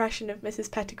 sweet impression of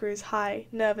Mrs. Pettigrew's high,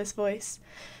 nervous voice.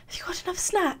 "Have you got enough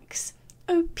snacks?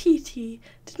 Oh, Petey,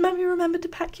 did Mummy remember to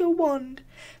pack your wand?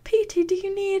 Petey, do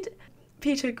you need—"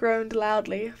 Peter groaned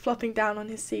loudly, flopping down on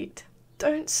his seat.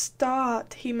 "Don't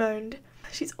start," he moaned.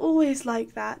 "She's always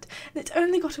like that, and it's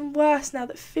only gotten worse now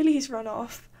that Philly's run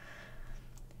off."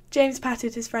 James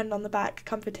patted his friend on the back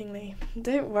comfortingly.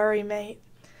 "Don't worry, mate.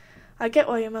 I get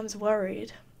why your mum's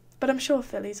worried, but I'm sure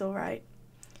Philly's all right."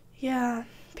 "Yeah,"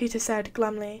 Peter said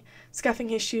glumly, scuffing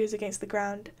his shoes against the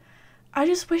ground. "I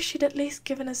just wish she'd at least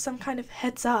given us some kind of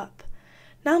heads up.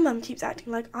 Now Mum keeps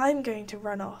acting like I'm going to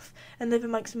run off and live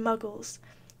amongst muggles.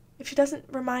 If she doesn't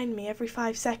remind me every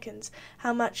 5 seconds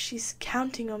how much she's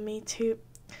counting on me to,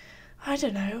 I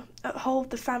don't know, uphold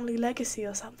the family legacy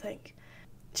or something.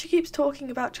 She keeps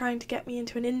talking about trying to get me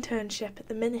into an internship at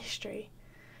the ministry."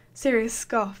 Sirius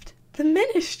scoffed. "The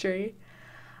ministry?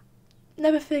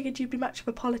 Never figured you'd be much of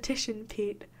a politician,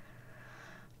 Pete."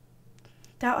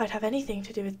 Doubt I'd have anything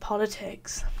to do with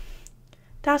politics.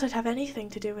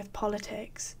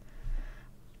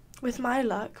 With my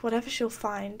luck, whatever she'll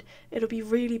find, it'll be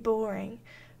really boring,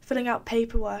 filling out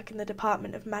paperwork in the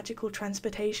Department of Magical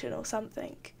Transportation or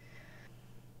something.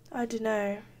 "I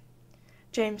dunno,"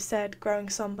 James said, growing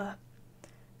sombre.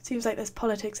 "Seems like there's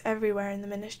politics everywhere in the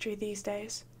ministry these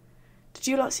days. Did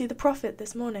you lot see the Prophet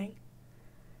this morning?"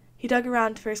 He dug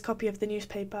around for his copy of the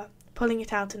newspaper, pulling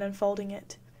it out and unfolding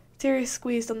it. Sirius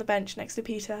squeezed on the bench next to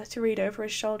Peter to read over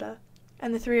his shoulder,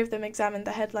 and the three of them examined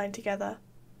the headline together.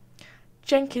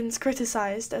 "Jenkins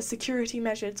criticised as security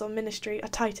measures on ministry are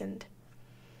tightened."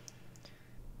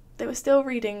 They were still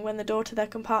reading when the door to their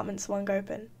compartment swung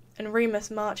open, and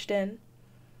Remus marched in.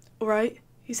 "All right,"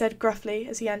 he said gruffly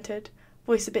as he entered,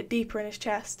 voice a bit deeper in his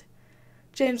chest.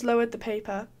 James lowered the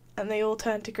paper, and they all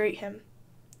turned to greet him,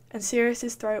 and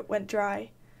Sirius's throat went dry.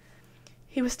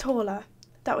 He was taller.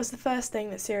 That was the first thing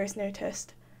that Sirius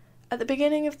noticed. At the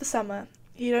beginning of the summer,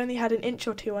 he had only had an inch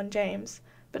or two on James,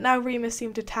 but now Remus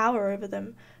seemed to tower over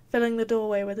them, filling the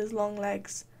doorway with his long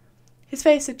legs. His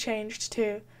face had changed,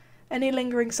 too. Any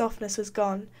lingering softness was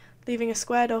gone, leaving a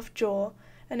squared-off jaw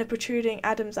and a protruding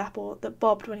Adam's apple that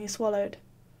bobbed when he swallowed.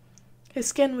 His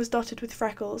skin was dotted with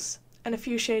freckles, and a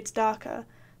few shades darker,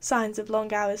 signs of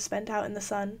long hours spent out in the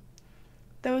sun.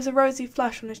 There was a rosy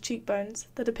flush on his cheekbones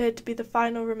that appeared to be the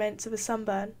final remains of a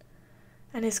sunburn.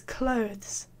 And his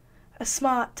clothes! A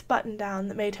smart button-down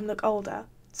that made him look older,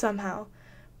 somehow,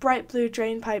 bright blue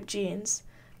drain-pipe jeans,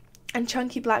 and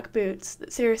chunky black boots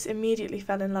that Sirius immediately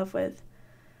fell in love with.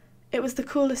 It was the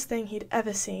coolest thing he'd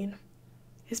ever seen.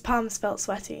 His palms felt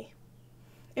sweaty.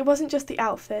 It wasn't just the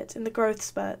outfit and the growth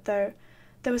spurt, though.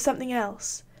 There was something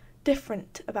else,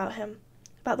 different about him,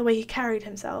 about the way he carried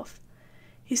himself.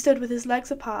 He stood with his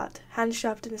legs apart, hands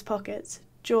shoved in his pockets,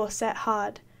 jaw set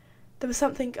hard. There was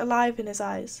something alive in his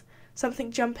eyes,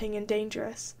 something jumping and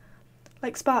dangerous,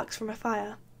 like sparks from a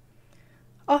fire.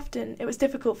 Often it was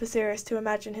difficult for Sirius to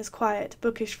imagine his quiet,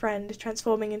 bookish friend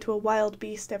transforming into a wild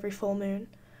beast every full moon,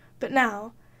 but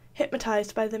now,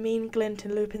 hypnotized by the mean glint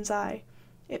in Lupin's eye,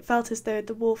 it felt as though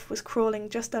the wolf was crawling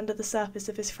just under the surface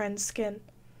of his friend's skin.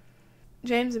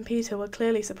 James and Peter were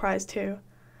clearly surprised too.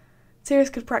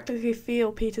 Sirius could practically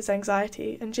feel Peter's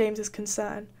anxiety and James's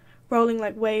concern, rolling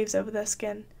like waves over their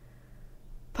skin.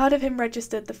 Part of him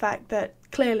registered the fact that,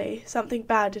 clearly, something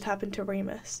bad had happened to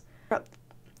Remus,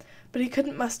 but he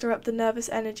couldn't muster up the nervous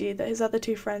energy that his other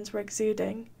two friends were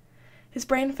exuding. His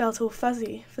brain felt all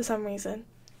fuzzy, for some reason.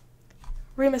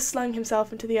 Remus slung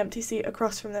himself into the empty seat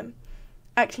across from them,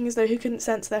 acting as though he couldn't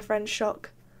sense their friend's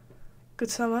shock. "Good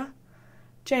summer?"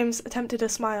 James attempted a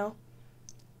smile.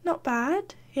 "Not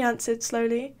bad," he answered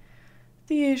slowly.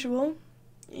 "The usual,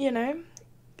 you know.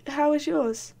 How was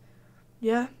yours?"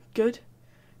 "Yeah, good."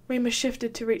 Remus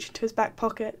shifted to reach into his back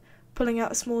pocket, pulling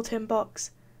out a small tin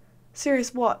box.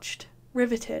 Sirius watched,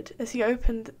 riveted, as he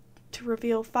opened to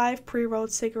reveal 5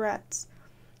 pre-rolled cigarettes.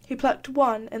 He plucked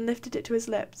one and lifted it to his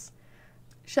lips,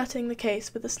 shutting the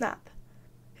case with a snap.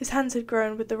 His hands had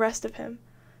grown with the rest of him,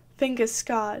 fingers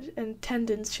scarred and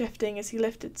tendons shifting as he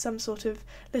lifted some sort of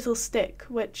little stick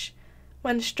which,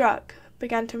 when struck,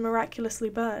 began to miraculously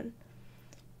burn.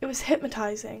 It was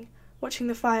hypnotizing, watching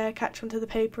the fire catch onto the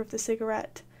paper of the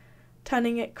cigarette,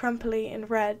 turning it crumply and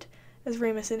red as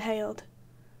Remus inhaled.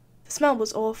 The smell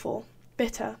was awful,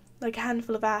 bitter, like a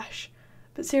handful of ash,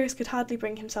 but Sirius could hardly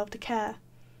bring himself to care.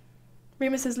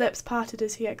 Remus's lips parted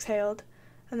as he exhaled,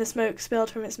 and the smoke spilled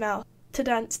from his mouth to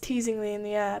dance teasingly in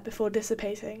the air before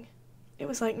dissipating. It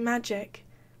was like magic.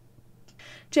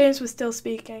 James was still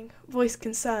speaking, voice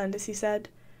concerned, as he said,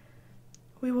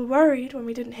 "We were worried when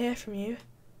we didn't hear from you."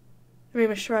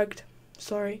 Remus shrugged.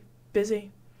 "Sorry,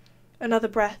 busy." Another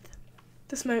breath.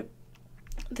 The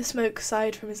smoke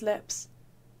sighed from his lips.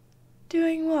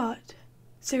 "Doing what?"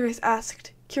 Sirius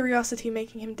asked, curiosity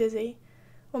making him dizzy.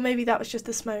 Or maybe that was just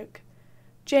the smoke.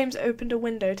 James opened a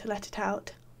window to let it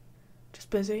out. "Just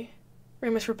busy,"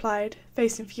 Remus replied,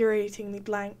 face infuriatingly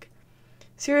blank.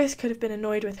 Sirius could have been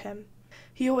annoyed with him.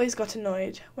 He always got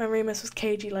annoyed when Remus was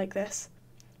cagey like this.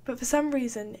 But for some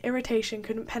reason, irritation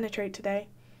couldn't penetrate today.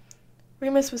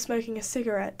 Remus was smoking a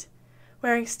cigarette,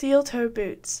 wearing steel-toe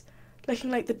boots, looking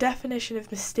like the definition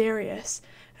of mysterious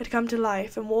had come to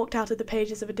life and walked out of the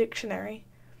pages of a dictionary.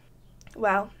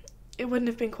 Well, it wouldn't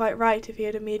have been quite right if he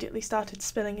had immediately started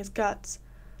spilling his guts.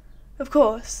 Of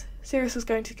course, Sirius was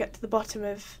going to get to the bottom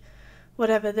of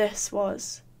whatever this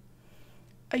was.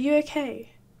 "Are you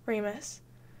okay, Remus?"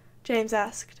 James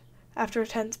asked, after a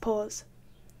tense pause.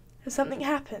 "Has something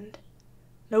happened?"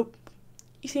 "Nope."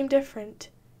 "You seem different."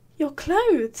 "Your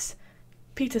clothes!"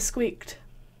 Peter squeaked,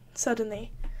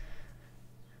 suddenly.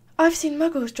 "I've seen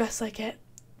muggles dressed like it,"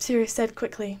 Sirius said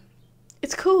quickly.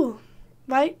 "It's cool,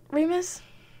 right, Remus?"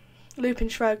 Lupin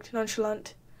shrugged,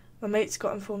 nonchalant. "My mate's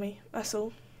got 'em for me, that's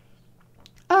all."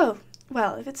 "Oh,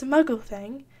 well, if it's a muggle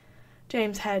thing,"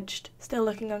 James hedged, still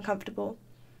looking uncomfortable.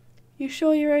 "You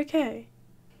sure you're okay?"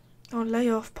 "Oh, lay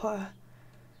off, Potter."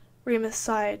 Remus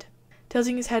sighed,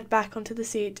 tilting his head back onto the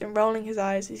seat and rolling his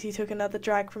eyes as he took another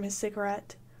drag from his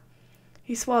cigarette.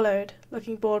 He swallowed,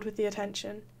 looking bored with the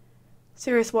attention.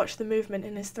 Sirius watched the movement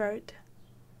in his throat.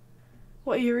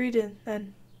 "What are you reading,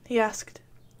 then?" he asked,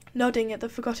 nodding at the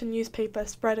forgotten newspaper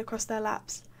spread across their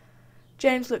laps.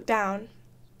 James looked down,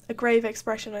 a grave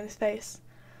expression on his face.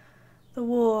 "The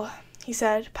war," he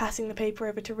said, passing the paper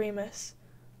over to Remus.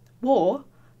 "War?"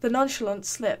 The nonchalance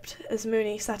slipped as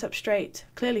Mooney sat up straight,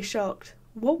 clearly shocked.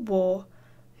 "What war?"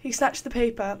 He snatched the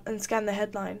paper and scanned the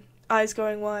headline, eyes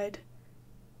going wide.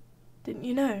 "Didn't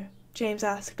you know?" James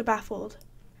asked, baffled.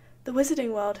 "The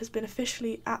Wizarding World has been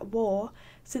officially at war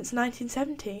since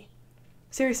 1970.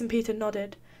 Sirius and Peter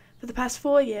nodded. For the past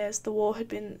 4 years, the war had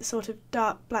been a sort of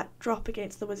dark black drop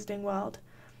against the Wizarding World,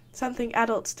 something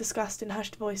adults discussed in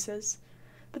hushed voices,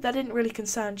 but that didn't really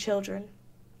concern children.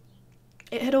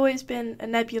 It had always been a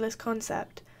nebulous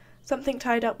concept, something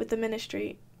tied up with the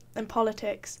ministry and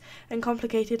politics and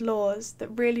complicated laws that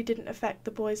really didn't affect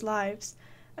the boys' lives,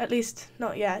 at least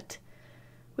not yet.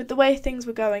 With the way things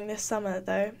were going this summer,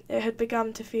 though, it had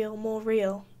begun to feel more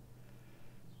real.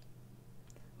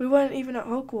 "We weren't even at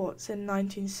Hogwarts in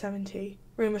 1970,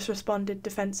 Remus responded,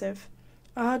 defensive.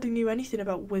 "I hardly knew anything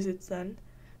about wizards then."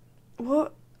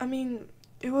 "What? I mean,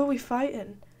 who are we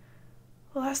fighting?"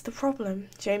 "Well, that's the problem,"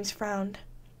 James frowned.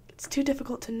 "It's too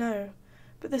difficult to know,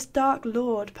 but this Dark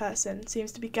Lord person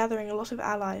seems to be gathering a lot of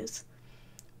allies.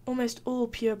 Almost all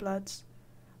purebloods.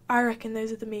 I reckon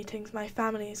those are the meetings my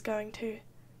family is going to,"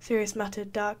 Sirius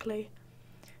muttered darkly.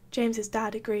 "James's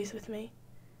dad agrees with me."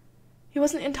 He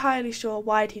wasn't entirely sure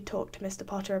why he'd talked to Mr.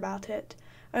 Potter about it,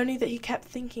 only that he kept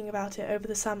thinking about it over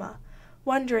the summer,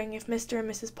 wondering if Mr. and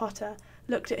Mrs. Potter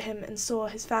looked at him and saw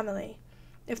his family,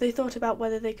 if they thought about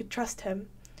whether they could trust him,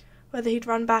 whether he'd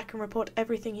run back and report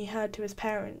everything he heard to his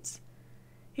parents.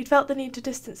 He'd felt the need to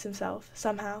distance himself,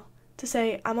 somehow, to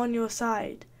say, "I'm on your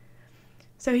side."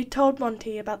 So he'd told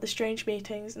Monty about the strange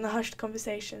meetings and the hushed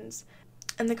conversations,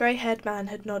 and the grey-haired man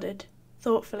had nodded,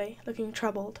 thoughtfully, looking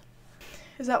troubled.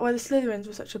 "Is that why the Slytherins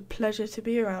were such a pleasure to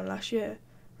be around last year?"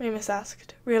 Remus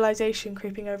asked, realization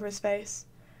creeping over his face.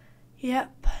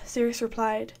 "Yep," Sirius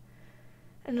replied.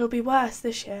 "And it'll be worse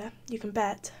this year, you can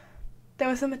bet. There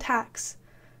were some attacks.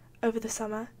 over the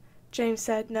summer, James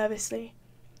said nervously.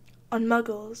 On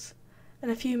muggles, and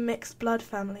a few mixed blood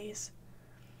families.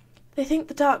 They think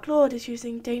the Dark Lord is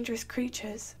using dangerous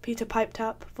creatures, Peter piped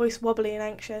up, voice wobbly and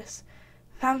anxious.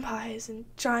 Vampires and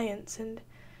giants and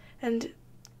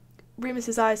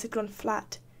Remus's eyes had gone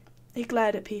flat. He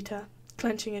glared at Peter,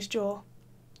 clenching his jaw.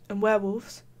 And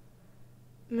werewolves?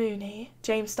 Moony,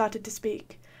 James started to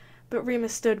speak, but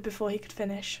Remus stood before he could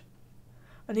finish.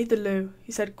 I need the loo,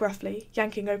 he said gruffly,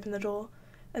 yanking open the door,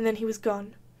 and then he was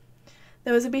gone.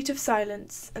 There was a beat of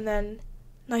silence, and then,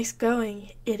 nice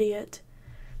going, idiot.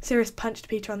 Sirius punched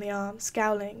Peter on the arm,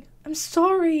 scowling. I'm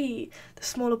sorry, the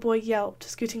smaller boy yelped,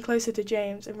 scooting closer to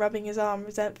James and rubbing his arm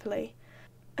resentfully.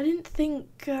 I didn't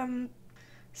think,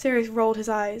 Sirius rolled his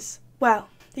eyes. Well,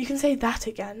 you can say that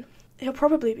again. He'll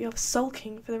probably be off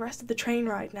sulking for the rest of the train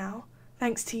ride now,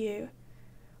 thanks to you.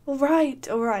 All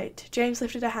right, James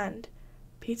lifted a hand.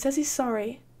 Pete says he's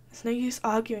sorry. There's no use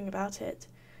arguing about it.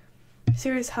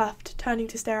 Sirius huffed, turning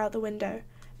to stare out the window,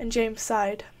 and James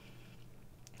sighed.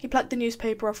 He plucked the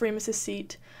newspaper off Remus's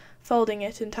seat, folding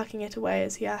it and tucking it away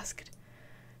as he asked,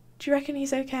 Do you reckon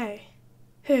he's okay?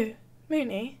 Who?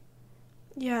 Moony?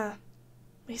 Yeah.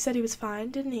 He said he was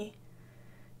fine, didn't he?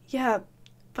 Yeah,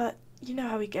 but you know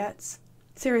how he gets.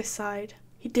 Sirius sighed.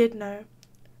 He did know.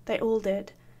 They all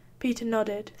did. Peter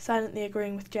nodded, silently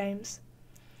agreeing with James.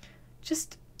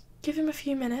 Just give him a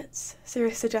few minutes,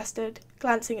 Sirius suggested,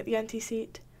 glancing at the empty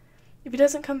seat. If he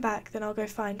doesn't come back, then I'll go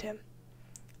find him.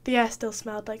 The air still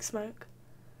smelled like smoke.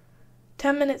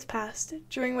 10 minutes passed,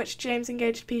 during which James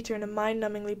engaged Peter in a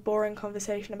mind-numbingly boring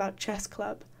conversation about chess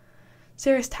club.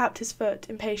 Sirius tapped his foot,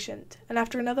 impatient, and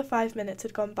after another 5 minutes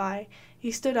had gone by,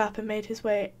 he stood up and made his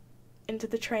way into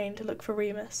the train to look for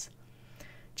Remus.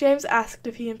 James asked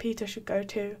if he and Peter should go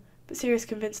too, but Sirius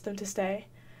convinced them to stay,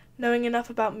 knowing enough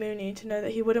about Moony to know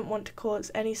that he wouldn't want to cause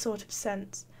any sort of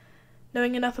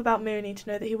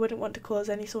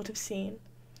scene.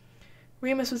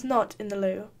 Remus was not in the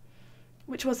loo,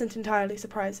 which wasn't entirely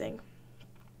surprising.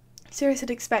 Sirius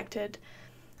had expected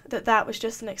that was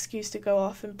just an excuse to go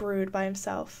off and brood by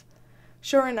himself.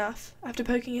 Sure enough, after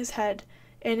poking his head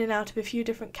in and out of a few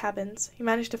different cabins, he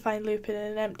managed to find Lupin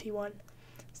in an empty one,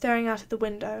 staring out at the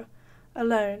window,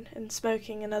 alone and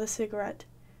smoking another cigarette.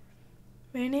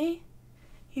 Moony?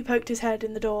 He poked his head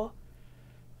in the door,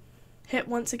 hit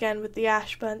once again with the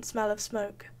ash-burnt smell of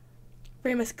smoke.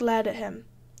 Remus glared at him.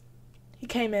 He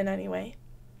came in anyway.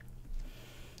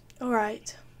 All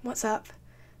right, what's up?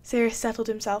 Sirius settled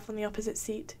himself on the opposite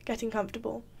seat, getting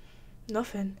comfortable.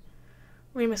 Nothing.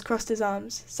 Remus crossed his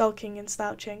arms, sulking and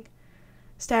slouching,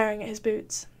 staring at his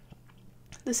boots.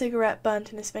 The cigarette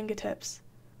burnt in his fingertips.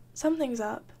 Something's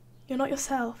up. You're not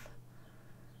yourself.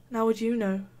 Now would you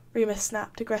know? Remus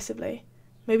snapped aggressively.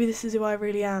 Maybe this is who I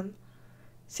really am.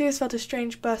 Sirius felt a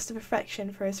strange burst of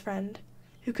affection for his friend,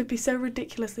 who could be so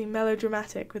ridiculously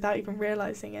melodramatic without even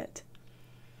realizing it.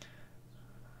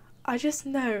 I just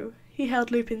know, he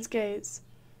held Lupin's gaze.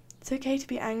 It's okay to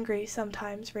be angry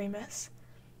sometimes, Remus.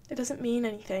 It doesn't mean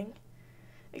anything,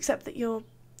 except that you're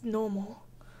normal.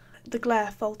 The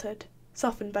glare faltered,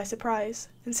 softened by surprise,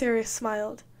 and Sirius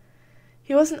smiled.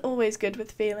 He wasn't always good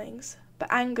with feelings,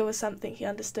 but anger was something he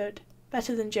understood,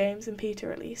 better than James and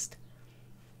Peter at least.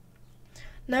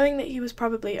 Knowing that he was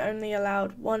probably only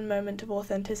allowed one moment of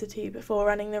authenticity before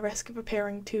running the risk of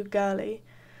appearing too girly,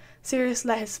 Sirius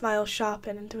let his smile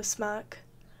sharpen into a smirk.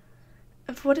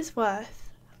 And for what it's worth,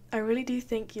 I really do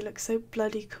think you look so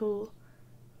bloody cool.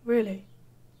 Really?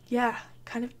 Yeah,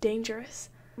 kind of dangerous.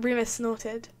 Remus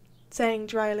snorted, saying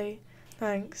dryly,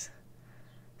 Thanks.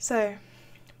 So,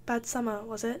 bad summer,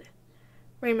 was it?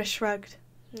 Remus shrugged.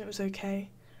 It was okay.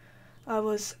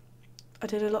 I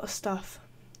did a lot of stuff.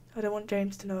 I don't want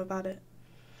James to know about it.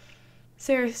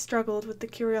 Sirius struggled with the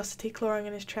curiosity clawing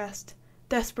in his chest,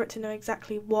 desperate to know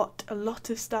exactly what a lot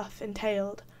of stuff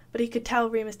entailed, but he could tell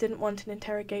Remus didn't want an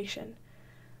interrogation.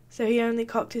 So he only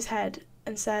cocked his head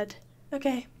and said,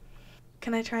 Okay,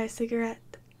 can I try a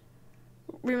cigarette?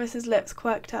 Remus's lips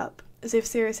quirked up, as if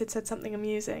Sirius had said something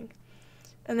amusing,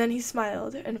 and then he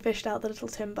smiled and fished out the little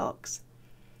tin box.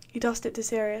 He tossed it to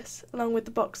Sirius, along with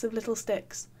the box of little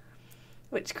sticks,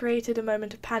 which created a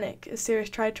moment of panic as Sirius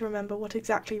tried to remember what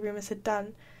exactly Remus had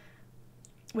done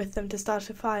with them to start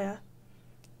a fire.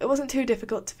 It wasn't too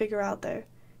difficult to figure out, though.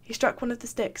 He struck one of the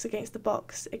sticks against the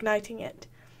box, igniting it,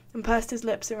 and pursed his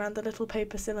lips around the little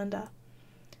paper cylinder.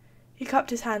 He cupped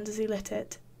his hands as he lit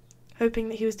it, hoping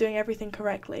that he was doing everything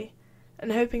correctly,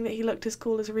 and hoping that he looked as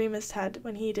cool as Remus had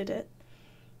when he did it.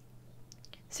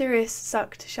 Sirius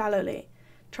sucked shallowly,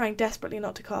 trying desperately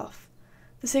not to cough.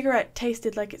 The cigarette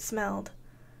tasted like it smelled.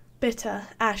 Bitter,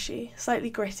 ashy,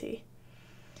 slightly gritty.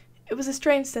 It was a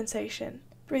strange sensation,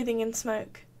 breathing in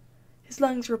smoke. His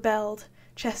lungs rebelled,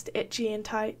 chest itchy and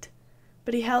tight,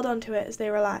 but he held on to it as they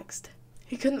relaxed.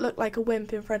 He couldn't look like a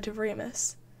wimp in front of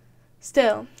Remus.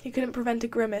 Still, he couldn't prevent a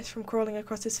grimace from crawling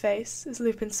across his face as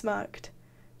Lupin smirked.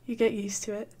 You get used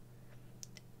to it.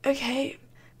 Okay.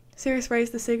 Sirius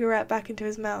raised the cigarette back into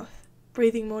his mouth,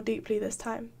 breathing more deeply this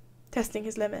time, testing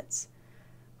his limits.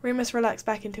 Remus relaxed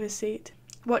back into his seat,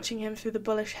 watching him through the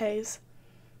bullish haze,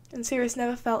 and Sirius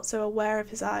never felt so aware of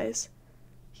his eyes.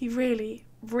 He really,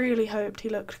 really hoped he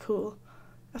looked cool.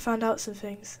 I found out some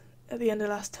things at the end of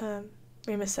last term,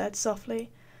 Remus said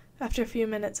softly, after a few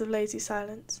minutes of lazy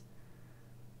silence.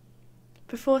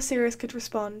 Before Sirius could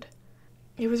respond,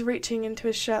 he was reaching into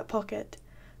his shirt pocket,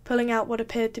 pulling out what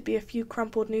appeared to be a few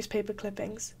crumpled newspaper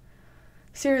clippings.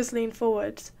 Sirius leaned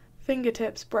forwards,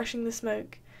 fingertips brushing the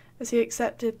smoke, as he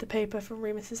accepted the paper from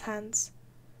Remus's hands.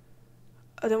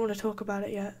 I don't want to talk about it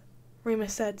yet,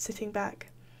 Remus said, sitting back.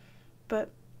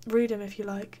 But read 'em if you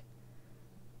like.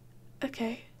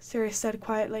 Okay, Sirius said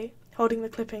quietly, holding the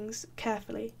clippings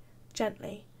carefully,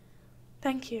 gently.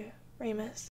 Thank you, Remus.